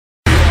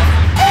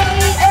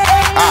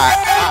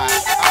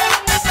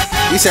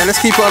He said,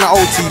 let's keep it on an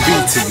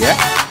OTB thing, yeah?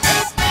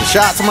 And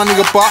shout out to my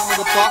nigga Buck.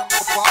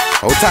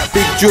 Hold tight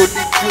Big Jude.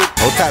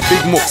 Hold tight Big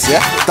Mooks, yeah?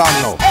 Done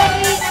now.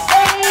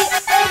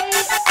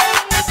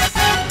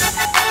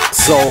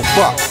 So,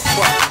 Buck,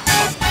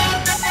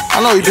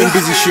 I know you've been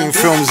busy shooting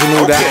films and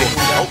all that.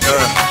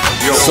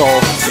 So,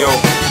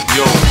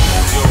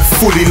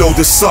 fully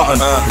loaded something,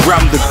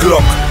 ram the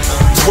Glock.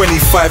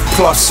 25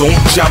 plus, on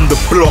jam the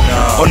block.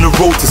 On the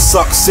road to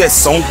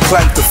success, on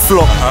climb the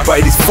flop. But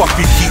if this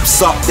fucker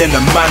keeps up, then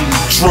the man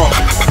will drop.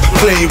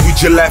 Playing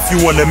with your life, you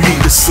wanna meet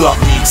the slut.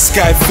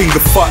 Sky finger,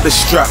 fuck the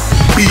strap.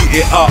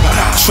 Beat it up,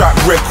 track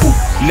record.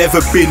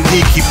 Never been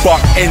sneaky, but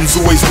ends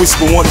always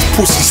whisper once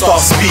pussy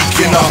starts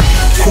speaking up.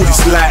 Call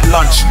this light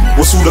lunch,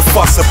 what's all the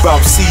fuss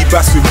about? Sea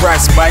bass with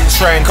rice, might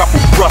try and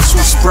couple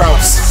Brussels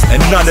sprouts.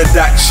 And none of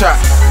that chat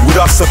with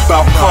us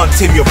about. Can't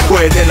tame your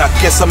boy, then I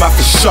guess I'm have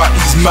to shut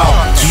his mouth.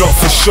 Not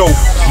for show,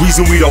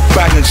 reason we don't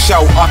bang and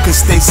shout. I can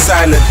stay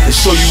silent and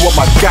show you what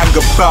my gang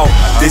about.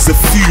 There's a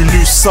few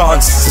new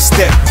sons, so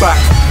step back,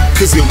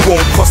 cause it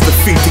won't cost a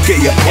thing to get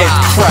your head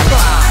cracked.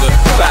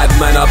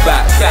 Badmen are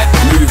back,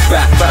 move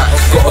back.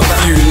 Got a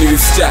few new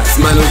straps,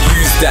 man will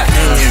use that.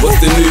 What's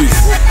the news?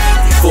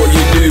 Thought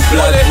you knew,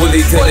 blood, woolly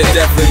to the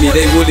death of me.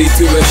 They woolly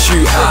to a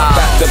shooter.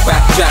 Back to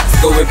back tracks,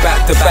 going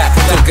back to back.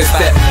 Took a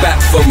step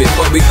back from it,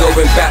 but we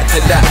going back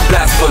to that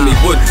blasphemy.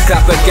 Would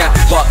clap a gap,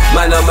 but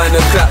man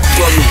a clap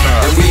from me.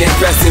 And we ain't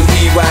pressing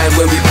rewind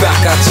when we back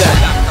our chat.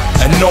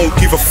 And don't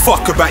give a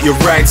fuck about your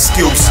ride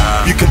skills.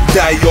 You can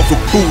die over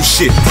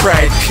bullshit,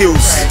 pride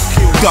kills.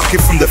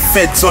 Ducking from the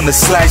feds on the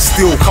slide,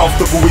 still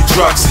comfortable with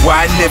drugs.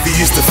 Why I never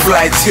used to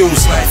fly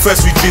tills.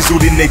 First we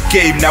drizzled in the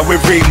game, now we're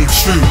reigning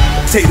true.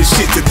 Take the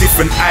shit to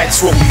different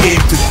heights, what we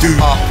aim to do.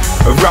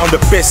 Around the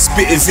best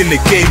spitters in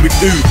the game with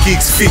ooh.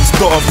 Gigs fixed,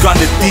 got a gun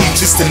to D,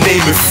 just to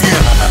name a few.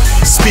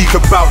 Speak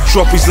about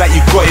droppers like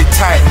you got it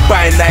tight.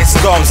 Buy nice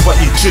guns, but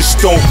you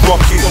just don't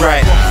rock it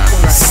right.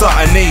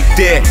 Something ain't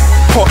there,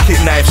 pocket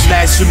knives.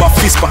 Nice with my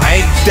fist, but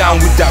I ain't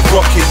down with that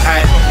rocket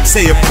hype.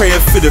 Say a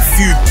prayer for the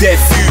few dead,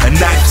 and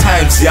night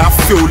times, yeah, I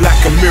feel like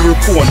a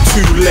miracle on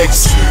two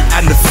legs.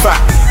 And the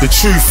fact, the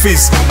truth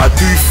is, I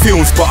do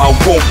films, but I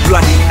won't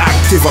bloody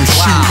active, I'm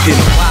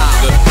shooting.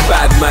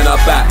 Badmen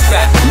are back,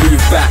 move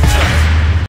back.